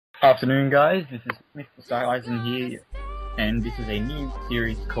Afternoon, guys. This is Mr Stylisin here, and this is a new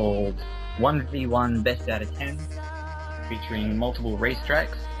series called 1v1 Best Out of 10, featuring multiple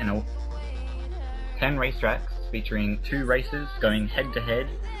racetracks and 10 racetracks featuring 2 races going head-to-head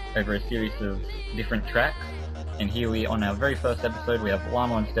over a series of different tracks. And here we, on our very first episode, we have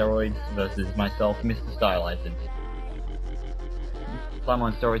Lama on steroids versus myself, Mr Stylisin. Lama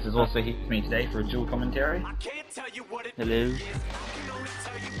on steroids is also here with me today for a dual commentary. Hello.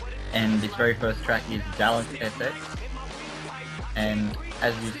 And this very first track is Dallas FX, and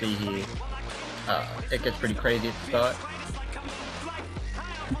as you see here, it gets pretty crazy at the start,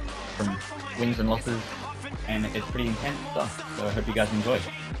 from wins and losses, and it's pretty intense stuff, so I hope you guys enjoy.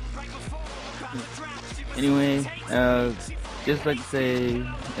 Anyway, just like to say,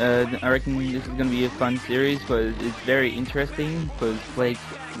 I reckon this is going to be a fun series, because it's very interesting, because Blake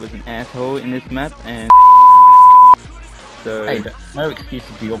was an asshole in this map, and so... Hey, no excuses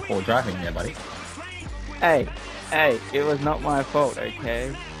for your poor driving there, buddy. Hey, it was not my fault,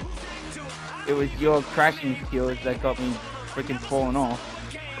 okay? It was your crashing skills that got me freaking falling off.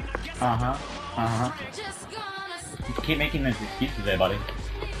 You keep making those excuses there, buddy.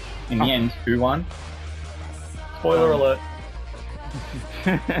 In the end, who won? Spoiler alert.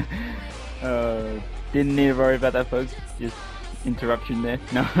 Didn't need to worry about that, folks. Just interruption there.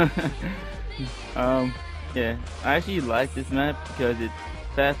 No. Yeah, I actually like this map because it's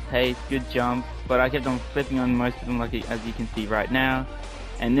fast-paced, good jumps, but I kept on flipping on most of them, like as you can see right now.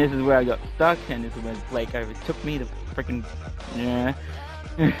 And this is where I got stuck, and this is where Blake overtook me. The freaking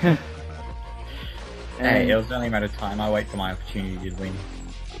Hey, it was only a matter of time. I wait for my opportunity to win.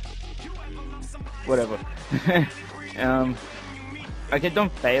 Whatever. I kept on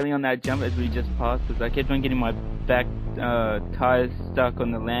failing on that jump as we just passed, because I kept on getting my back tires stuck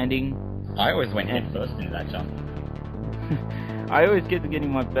on the landing. I always went head first into that jump. I always kept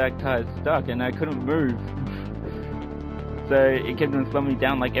getting my back tires stuck and I couldn't move. So it kept on slowing me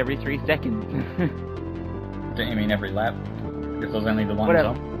down like every 3 seconds. Don't you mean every lap? This was only the one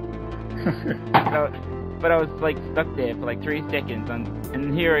Whatever. jump. But I was like stuck there for like 3 seconds,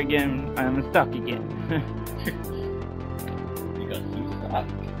 and here again I'm stuck again. Because you suck.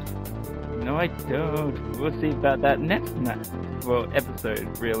 No, I don't. We'll see about that next map. Well, episode,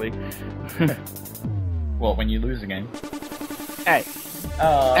 really. Well, when you lose again. Hey!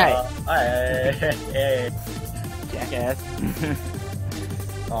 Hey! Jackass.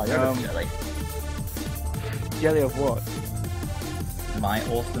 Oh, you're a jelly. Jelly of what? My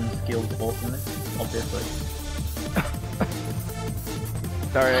awesome skills awesomeness, obviously.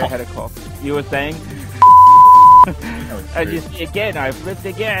 Sorry, I had a cough. You were saying? As you see again, I flipped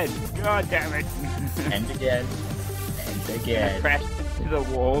again. God damn it. And again. And again. I crashed into the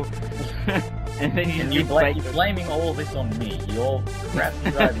wall. And then you're blaming all this on me. Your crappy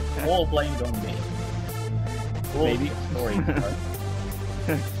driving is all blamed on me. Maybe. Story, bro.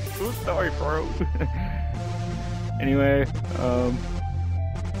 True story, bro. Anyway,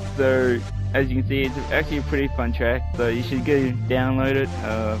 so as you can see, it's actually a pretty fun track. So you should go download it.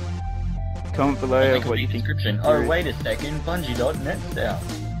 Comment below what you think. Oh, wait a second, Bungie.net's out.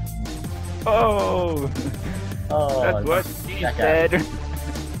 Oh, that's what she said.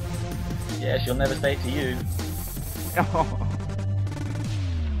 Yeah, she'll never say it to you.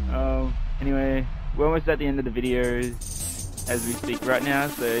 Anyway, we're almost at the end of the video as we speak right now.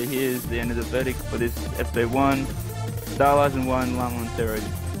 So here's the end of the verdict for this episode 1. Stylisin 1, Lama on steroids.